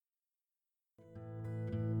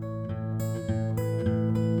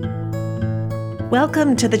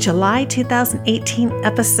Welcome to the July 2018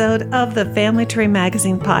 episode of the Family Tree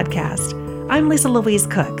Magazine podcast. I'm Lisa Louise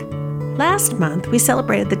Cook. Last month, we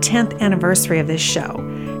celebrated the 10th anniversary of this show.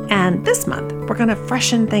 And this month, we're going to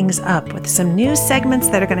freshen things up with some new segments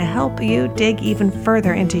that are going to help you dig even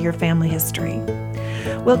further into your family history.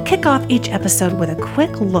 We'll kick off each episode with a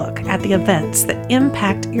quick look at the events that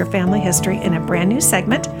impact your family history in a brand new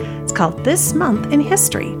segment. It's called This Month in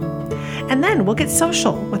History. And then we'll get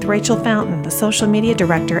social with Rachel Fountain, the social media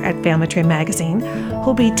director at Family Tree Magazine,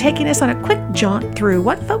 who'll be taking us on a quick jaunt through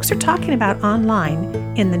what folks are talking about online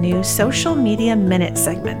in the new Social Media Minute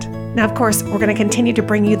segment. Now, of course, we're going to continue to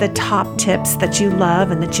bring you the top tips that you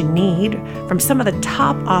love and that you need from some of the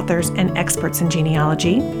top authors and experts in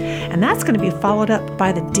genealogy. And that's going to be followed up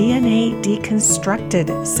by the DNA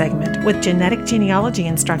Deconstructed segment with genetic genealogy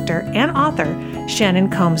instructor and author Shannon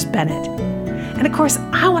Combs Bennett. And of course,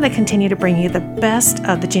 I want to continue to bring you the best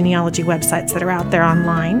of the genealogy websites that are out there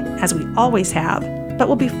online, as we always have. But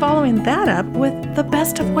we'll be following that up with the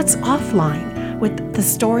best of what's offline, with the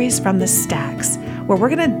stories from the stacks, where we're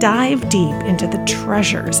going to dive deep into the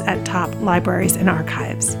treasures at top libraries and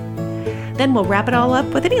archives. Then we'll wrap it all up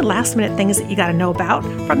with any last-minute things that you got to know about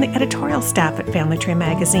from the editorial staff at Family Tree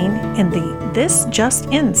Magazine in the This Just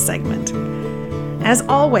In segment. As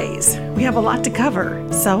always, we have a lot to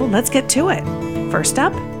cover, so let's get to it. First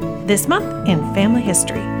up, This Month in Family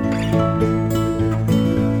History.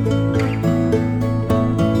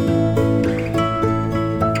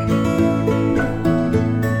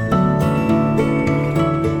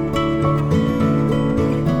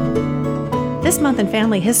 This month in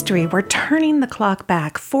family history, we're turning the clock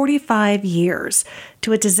back 45 years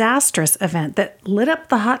to a disastrous event that lit up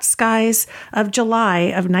the hot skies of July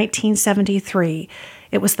of 1973.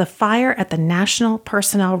 It was the fire at the National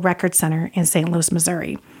Personnel Record Center in St. Louis,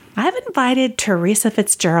 Missouri. I've invited Teresa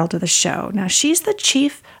Fitzgerald to the show. Now, she's the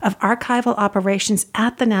Chief of Archival Operations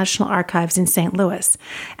at the National Archives in St. Louis,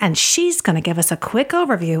 and she's going to give us a quick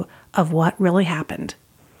overview of what really happened.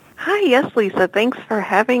 Hi, yes, Lisa. Thanks for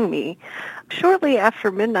having me. Shortly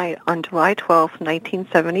after midnight on July 12,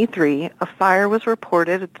 1973, a fire was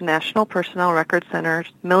reported at the National Personnel Record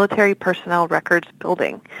Center's Military Personnel Records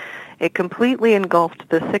building. It completely engulfed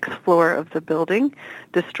the 6th floor of the building,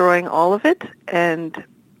 destroying all of it and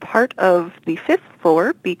part of the 5th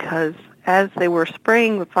floor because as they were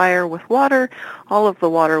spraying the fire with water, all of the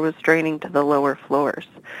water was draining to the lower floors.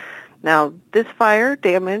 Now, this fire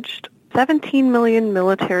damaged 17 million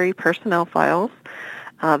military personnel files.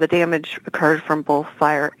 The damage occurred from both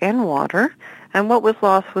fire and water, and what was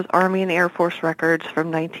lost was Army and Air Force records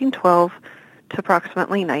from 1912 to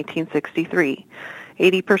approximately 1963.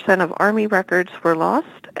 80% of Army records were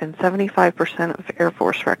lost, and 75% of Air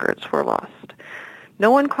Force records were lost.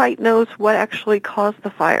 No one quite knows what actually caused the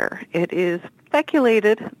fire. It is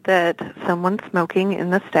speculated that someone smoking in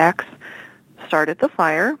the stacks started the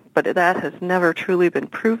fire, but that has never truly been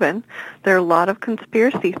proven. There are a lot of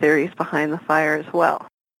conspiracy theories behind the fire as well.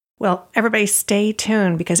 Well, everybody stay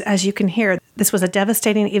tuned because as you can hear, this was a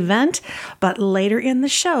devastating event, but later in the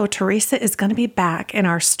show, Teresa is going to be back in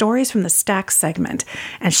our Stories from the Stacks segment,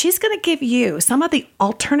 and she's going to give you some of the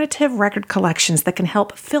alternative record collections that can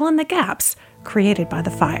help fill in the gaps created by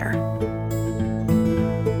the fire.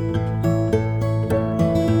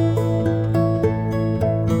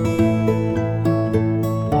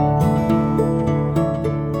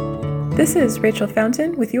 This is Rachel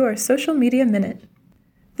Fountain with your Social Media Minute.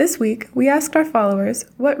 This week, we asked our followers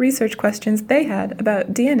what research questions they had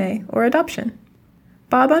about DNA or adoption.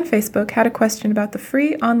 Bob on Facebook had a question about the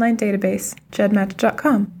free online database,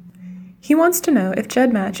 GEDmatch.com. He wants to know if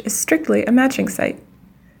GEDmatch is strictly a matching site.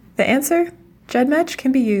 The answer? GEDmatch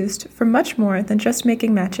can be used for much more than just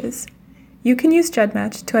making matches. You can use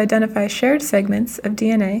GEDmatch to identify shared segments of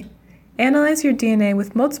DNA, analyze your DNA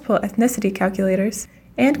with multiple ethnicity calculators,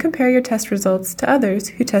 and compare your test results to others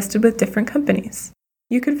who tested with different companies.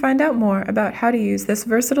 You can find out more about how to use this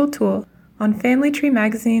versatile tool on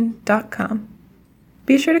FamilyTreeMagazine.com.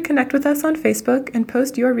 Be sure to connect with us on Facebook and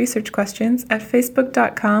post your research questions at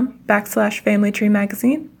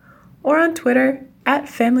Facebook.com/FamilyTreeMagazine or on Twitter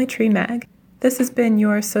 @FamilyTreeMag. This has been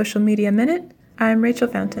your Social Media Minute. I'm Rachel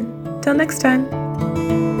Fountain. Till next time.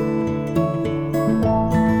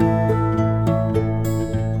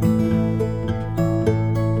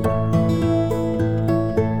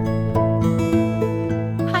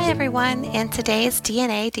 In today's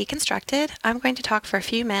DNA Deconstructed, I'm going to talk for a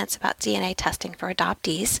few minutes about DNA testing for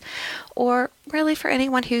adoptees, or really for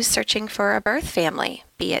anyone who's searching for a birth family,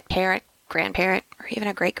 be it parent, grandparent, or even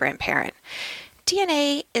a great-grandparent.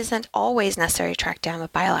 DNA isn't always necessary to track down a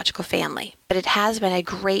biological family, but it has been a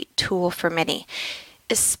great tool for many,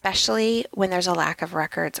 especially when there's a lack of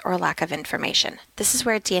records or a lack of information. This is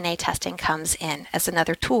where DNA testing comes in as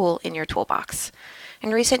another tool in your toolbox. In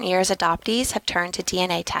recent years, adoptees have turned to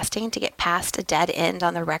DNA testing to get past a dead end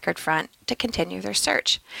on the record front to continue their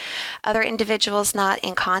search. Other individuals not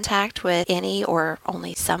in contact with any or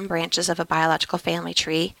only some branches of a biological family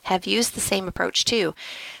tree have used the same approach too.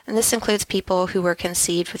 And this includes people who were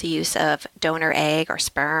conceived with the use of donor egg or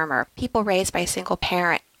sperm, or people raised by a single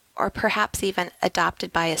parent, or perhaps even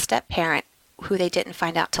adopted by a step-parent who they didn't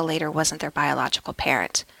find out till later wasn't their biological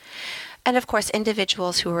parent. And of course,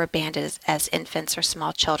 individuals who were abandoned as infants or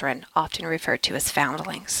small children, often referred to as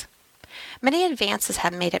foundlings. Many advances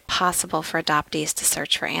have made it possible for adoptees to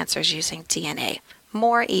search for answers using DNA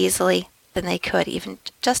more easily than they could even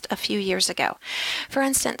just a few years ago. For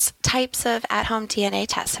instance, types of at-home DNA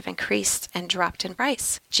tests have increased and dropped in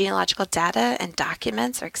price. Genealogical data and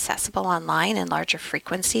documents are accessible online in larger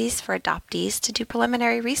frequencies for adoptees to do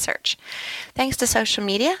preliminary research. Thanks to social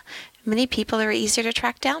media, many people are easier to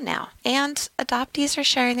track down now, and adoptees are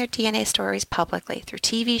sharing their DNA stories publicly through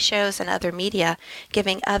TV shows and other media,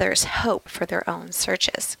 giving others hope for their own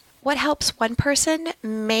searches. What helps one person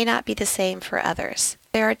may not be the same for others.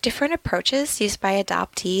 There are different approaches used by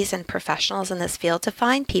adoptees and professionals in this field to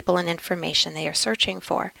find people and information they are searching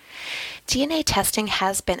for. DNA testing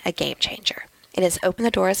has been a game changer. It has opened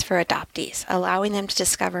the doors for adoptees, allowing them to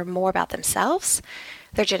discover more about themselves,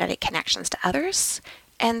 their genetic connections to others,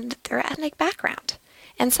 and their ethnic background.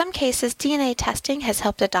 In some cases, DNA testing has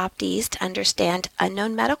helped adoptees to understand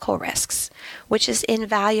unknown medical risks, which is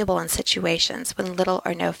invaluable in situations when little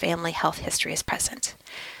or no family health history is present.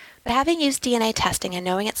 But having used DNA testing and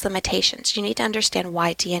knowing its limitations, you need to understand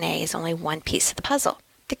why DNA is only one piece of the puzzle.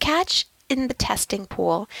 The catch in the testing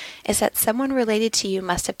pool is that someone related to you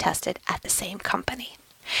must have tested at the same company.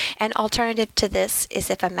 An alternative to this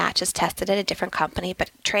is if a match is tested at a different company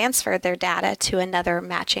but transferred their data to another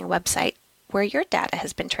matching website where your data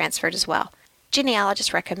has been transferred as well.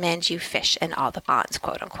 Genealogists recommend you fish in all the ponds,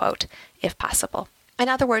 quote unquote, if possible. In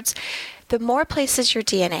other words, the more places your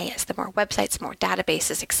DNA is, the more websites, more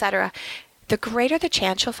databases, etc., the greater the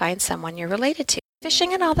chance you'll find someone you're related to.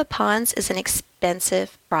 Fishing in all the ponds is an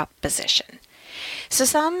expensive proposition. So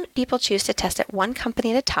some people choose to test at one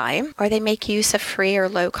company at a time, or they make use of free or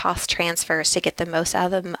low-cost transfers to get the most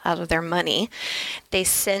out of their money. They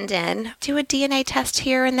do a DNA test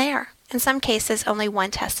here and there. In some cases, only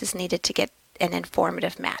one test is needed to get an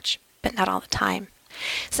informative match, but not all the time.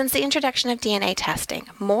 Since the introduction of DNA testing,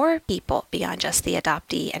 more people beyond just the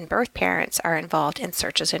adoptee and birth parents are involved in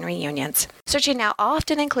searches and reunions. Searching now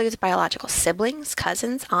often includes biological siblings,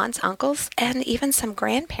 cousins, aunts, uncles, and even some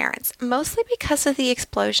grandparents, mostly because of the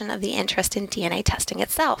explosion of the interest in DNA testing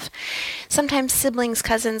itself. Sometimes siblings,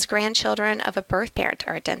 cousins, grandchildren of a birth parent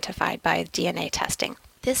are identified by DNA testing.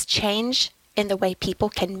 This change in the way people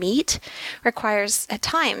can meet requires, at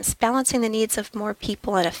times, balancing the needs of more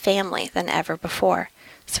people in a family than ever before.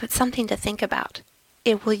 So it's something to think about.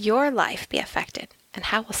 Will your life be affected, and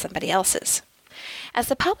how will somebody else's? As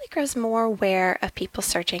the public grows more aware of people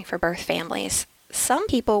searching for birth families, some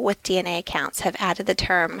people with DNA accounts have added the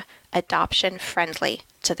term adoption-friendly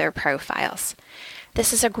to their profiles.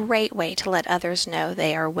 This is a great way to let others know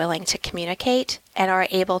they are willing to communicate and are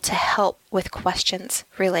able to help with questions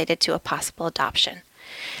related to a possible adoption.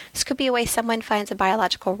 This could be a way someone finds a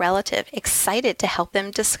biological relative excited to help them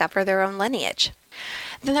discover their own lineage.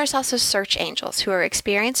 Then there's also search angels, who are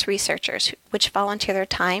experienced researchers which volunteer their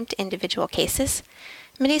time to individual cases.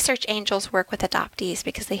 Many search angels work with adoptees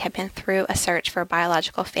because they have been through a search for a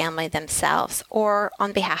biological family themselves or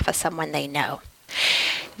on behalf of someone they know.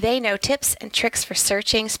 They know tips and tricks for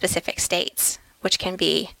searching specific states, which can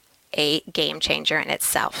be a game changer in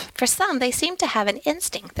itself. For some, they seem to have an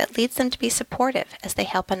instinct that leads them to be supportive as they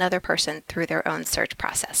help another person through their own search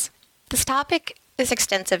process. This topic is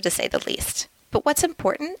extensive to say the least, but what's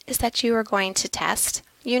important is that you are going to test.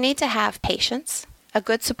 You need to have patience, a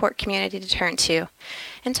good support community to turn to,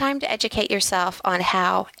 and time to educate yourself on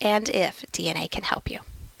how and if DNA can help you.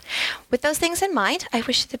 With those things in mind, I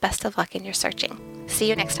wish you the best of luck in your searching. See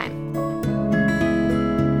you next time.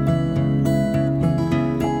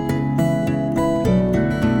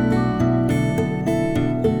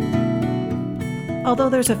 Although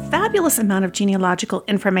there's a fabulous amount of genealogical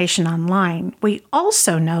information online, we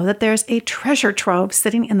also know that there's a treasure trove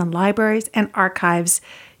sitting in the libraries and archives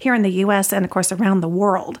here in the U.S. and, of course, around the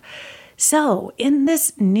world. So, in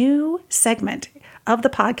this new segment, of the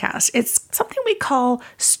podcast. It's something we call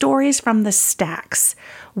Stories from the Stacks.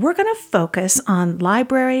 We're going to focus on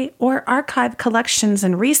library or archive collections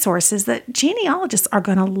and resources that genealogists are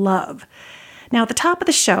going to love. Now, at the top of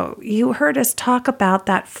the show, you heard us talk about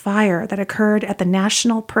that fire that occurred at the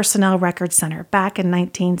National Personnel Records Center back in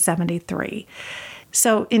 1973.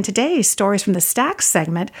 So in today's Stories from the Stacks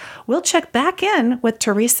segment, we'll check back in with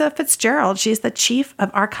Teresa Fitzgerald. She's the Chief of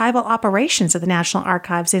Archival Operations of the National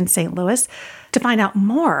Archives in St. Louis, to find out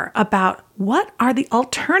more about what are the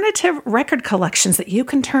alternative record collections that you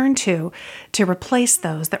can turn to replace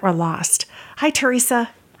those that were lost. Hi,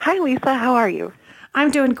 Teresa. Hi, Lisa. How are you? I'm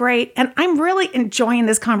doing great, and I'm really enjoying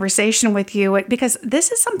this conversation with you because this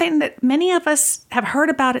is something that many of us have heard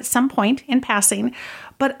about at some point in passing,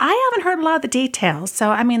 but I haven't heard a lot of the details.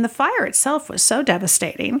 So, the fire itself was so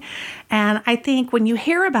devastating, and I think when you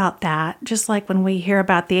hear about that, just like when we hear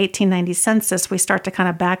about the 1890 census, we start to kind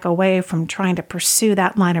of back away from trying to pursue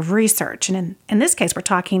that line of research, and in this case, we're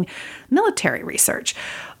talking military research.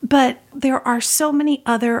 But there are so many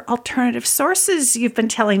other alternative sources you've been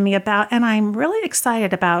telling me about, and I'm really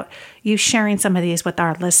excited about you sharing some of these with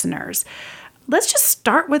our listeners. Let's just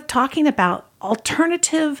start with talking about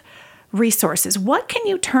alternative resources. What can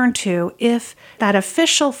you turn to if that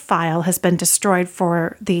official file has been destroyed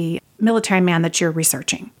for the military man that you're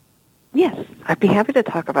researching? Yes, I'd be happy to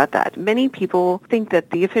talk about that. Many people think that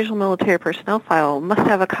the official military personnel file must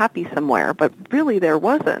have a copy somewhere, but really there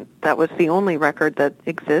wasn't. That was the only record that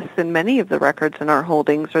exists, and many of the records in our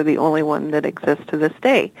holdings are the only one that exists to this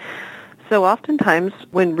day. So oftentimes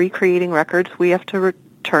when recreating records, we have to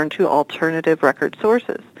return to alternative record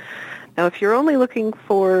sources. Now, if you're only looking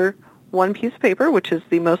for one piece of paper, which is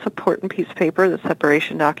the most important piece of paper, the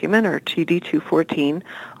separation document, or TD-214,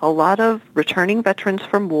 a lot of returning veterans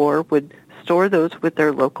from war would store those with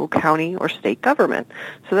their local county or state government.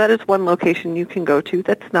 So that is one location you can go to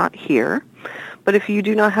that's not here. But if you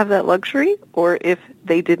do not have that luxury, or if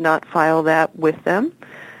they did not file that with them,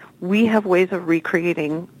 we have ways of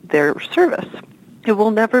recreating their service. It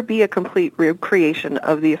will never be a complete recreation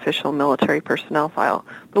of the official military personnel file,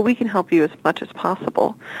 but we can help you as much as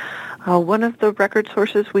possible. One of the record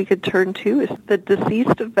sources we could turn to is the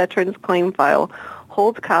Deceased Veterans Claim File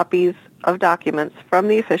holds copies of documents from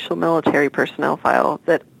the official military personnel file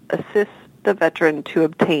that assist the veteran to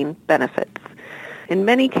obtain benefits. In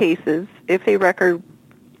many cases, if a record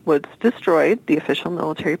was destroyed, the official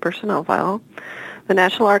military personnel file, the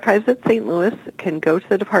National Archives at St. Louis can go to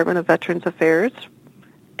the Department of Veterans Affairs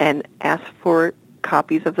and ask for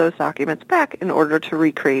copies of those documents back in order to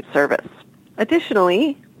recreate service.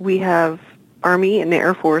 Additionally, we have Army and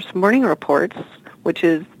Air Force morning reports, which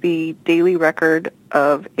is the daily record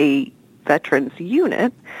of a veteran's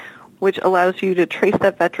unit, which allows you to trace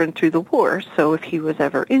that veteran through the war. So if he was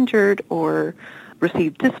ever injured or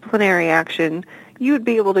received disciplinary action, you would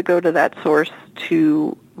be able to go to that source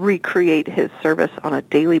to recreate his service on a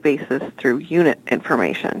daily basis through unit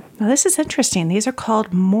information. Now, this is interesting. These are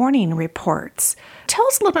called morning reports. Tell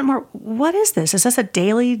us a little bit more. What is this? Is this a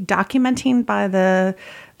daily documenting by the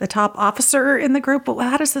top officer in the group?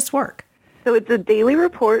 How does this work? So it's a daily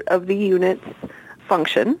report of the unit's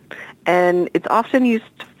function, and it's often used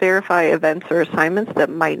to verify events or assignments that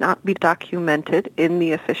might not be documented in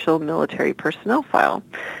the official military personnel file.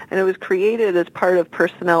 And it was created as part of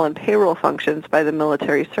personnel and payroll functions by the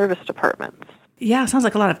military service departments. Yeah, it sounds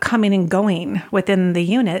like a lot of coming and going within the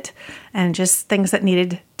unit and just things that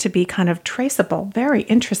needed to be kind of traceable. Very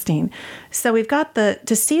interesting. So we've got the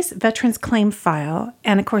Deceased Veterans Claim File.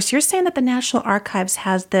 And of course, you're saying that the National Archives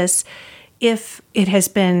has this if it has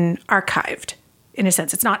been archived. In a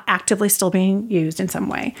sense, it's not actively still being used in some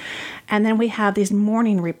way. And then we have these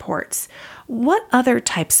morning reports. What other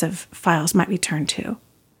types of files might we turn to?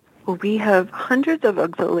 Well, we have hundreds of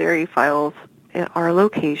auxiliary files at our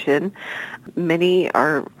location. Many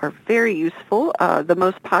are very useful. The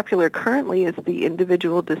most popular currently is the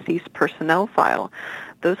Individual Deceased Personnel File.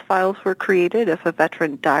 Those files were created if a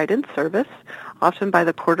veteran died in service, often by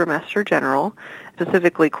the Quartermaster General,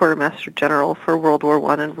 specifically Quartermaster General for World War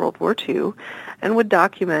I and World War II, and would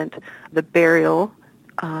document the burial,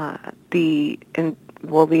 the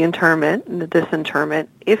interment and the disinterment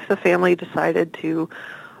if the family decided to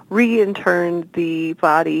reintern the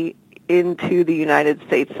body into the United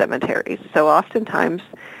States cemeteries. So oftentimes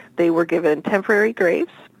they were given temporary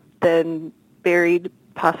graves, then buried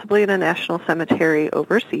possibly in a national cemetery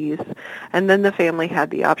overseas, and then the family had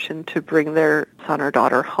the option to bring their son or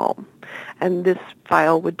daughter home. And this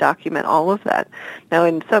file would document all of that. Now,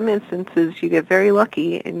 in some instances, you get very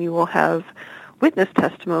lucky and you will have witness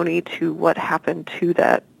testimony to what happened to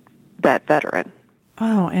that veteran.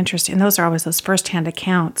 Oh, interesting. Those are always those firsthand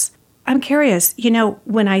accounts. I'm curious,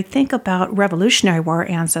 when I think about Revolutionary War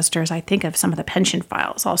ancestors, I think of some of the pension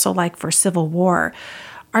files, also like for Civil War.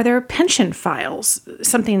 Are there pension files,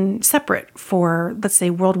 something separate for, let's say,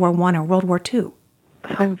 World War I or World War II?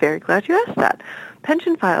 I'm very glad you asked that.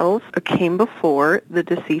 Pension files came before the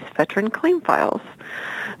deceased veteran claim files.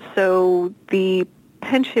 So the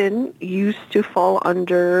pension used to fall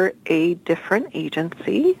under a different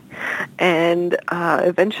agency, and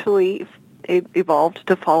eventually it evolved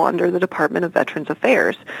to fall under the Department of Veterans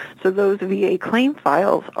Affairs. So those VA claim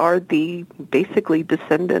files are the basically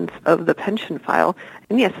descendants of the pension file,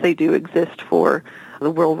 and yes, they do exist for the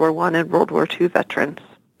World War I and World War II veterans.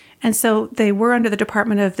 And so they were under the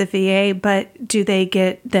Department of the VA, but do they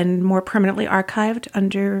get then more permanently archived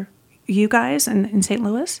under you guys in St.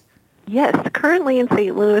 Louis? Yes, currently in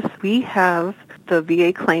St. Louis, we have the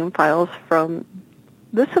VA claim files from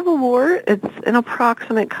the Civil War. It's an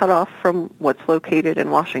approximate cutoff from what's located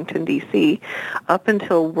in Washington, D.C., up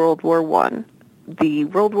until World War I. The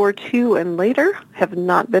World War II and later have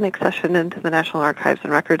not been accessioned into the National Archives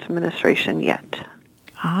and Records Administration yet.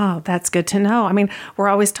 Oh, that's good to know. I mean, we're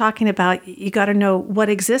always talking about you got to know what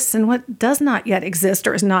exists and what does not yet exist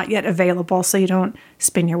or is not yet available so you don't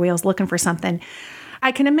spin your wheels looking for something.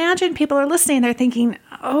 I can imagine people are listening, they're thinking,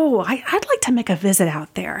 I'd like to make a visit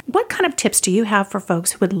out there. What kind of tips do you have for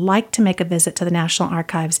folks who would like to make a visit to the National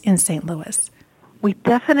Archives in St. Louis? We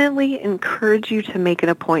definitely encourage you to make an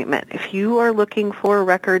appointment. If you are looking for a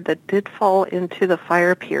record that did fall into the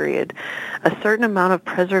fire period, a certain amount of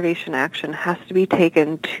preservation action has to be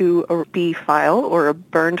taken to a B file, or a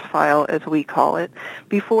burned file as we call it,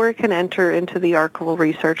 before it can enter into the archival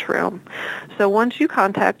research room. So once you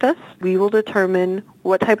contact us, we will determine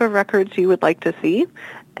what type of records you would like to see,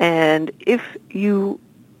 and if you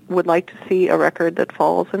would like to see a record that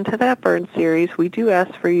falls into that burn series, we do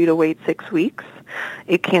ask for you to wait 6 weeks.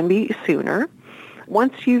 It can be sooner.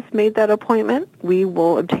 Once you've made that appointment, we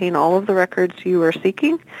will obtain all of the records you are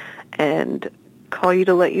seeking and call you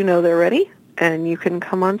to let you know they're ready, and you can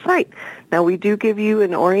come on site. Now, we do give you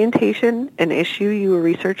an orientation and issue you a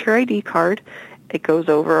researcher ID card. It goes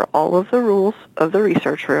over all of the rules of the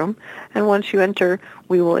research room, and once you enter,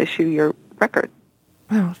 we will issue your record.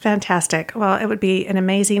 Oh, fantastic. Well, it would be an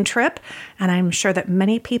amazing trip, and I'm sure that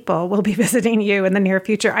many people will be visiting you in the near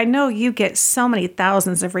future. I know you get so many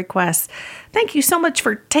thousands of requests. Thank you so much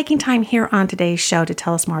for taking time here on today's show to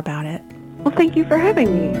tell us more about it. Well, thank you for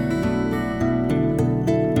having me.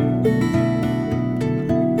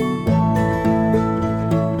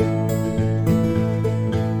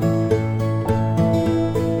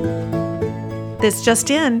 This just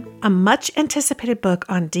in, a much-anticipated book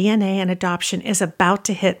on DNA and adoption is about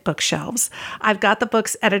to hit bookshelves. I've got the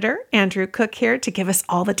book's editor, Andrew Cook, here to give us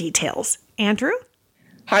all the details. Andrew?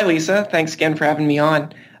 Hi, Lisa. Thanks again for having me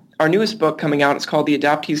on. Our newest book coming out is called The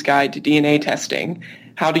Adoptee's Guide to DNA Testing,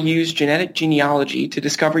 How to Use Genetic Genealogy to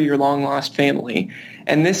Discover Your Long-Lost Family.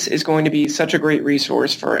 And this is going to be such a great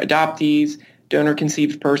resource for adoptees,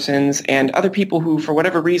 donor-conceived persons, and other people who, for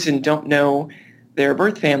whatever reason, don't know their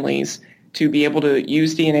birth families, to be able to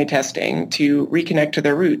use DNA testing to reconnect to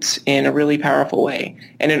their roots in a really powerful way,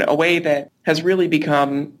 and in a way that has really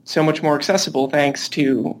become so much more accessible thanks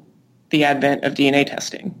to the advent of DNA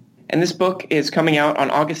testing. And this book is coming out on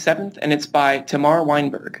August 7th, and it's by Tamar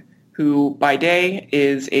Weinberg, who by day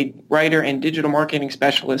is a writer and digital marketing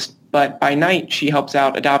specialist, but by night she helps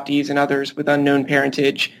out adoptees and others with unknown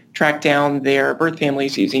parentage track down their birth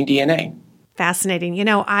families using DNA. Fascinating. You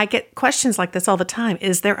know, I get questions like this all the time.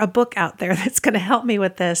 Is there a book out there that's going to help me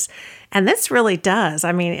with this? And this really does.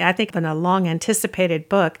 I mean, I think in a long anticipated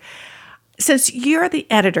book, since you're the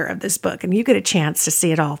editor of this book and you get a chance to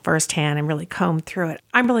see it all firsthand and really comb through it,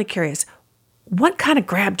 I'm really curious, what kind of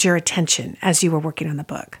grabbed your attention as you were working on the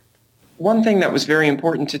book? One thing that was very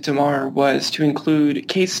important to Tamar was to include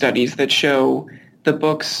case studies that show the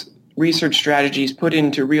book's research strategies put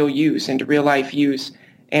into real use, into real life use,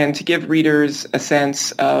 and to give readers a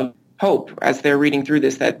sense of hope as they're reading through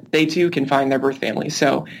this, that they too can find their birth family.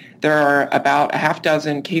 So there are about a half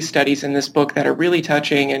dozen case studies in this book that are really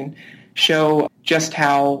touching and show just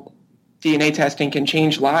how DNA testing can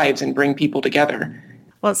change lives and bring people together.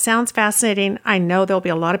 Well, it sounds fascinating. I know there'll be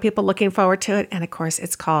a lot of people looking forward to it. And of course,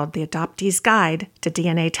 it's called The Adoptee's Guide to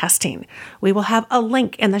DNA Testing. We will have a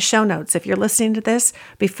link in the show notes. If you're listening to this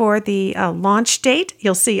before the launch date,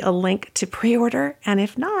 you'll see a link to pre-order. And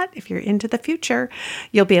if not, if you're into the future,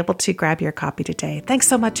 you'll be able to grab your copy today. Thanks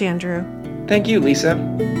so much, Andrew. Thank you, Lisa.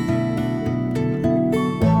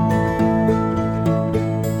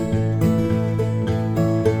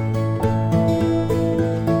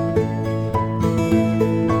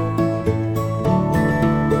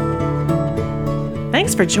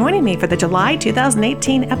 for joining me for the July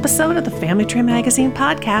 2018 episode of the Family Tree Magazine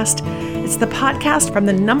podcast. It's the podcast from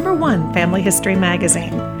the #1 family history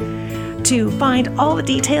magazine. To find all the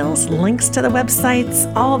details, links to the websites,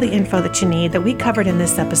 all the info that you need that we covered in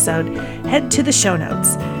this episode, head to the show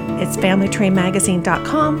notes. It's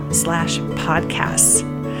familytreemagazine.com/podcasts.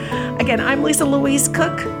 Again, I'm Lisa Louise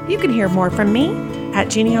Cook. You can hear more from me at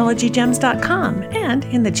genealogygems.com and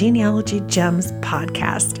in the Genealogy Gems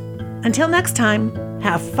podcast. Until next time,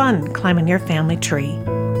 have fun climbing your family tree.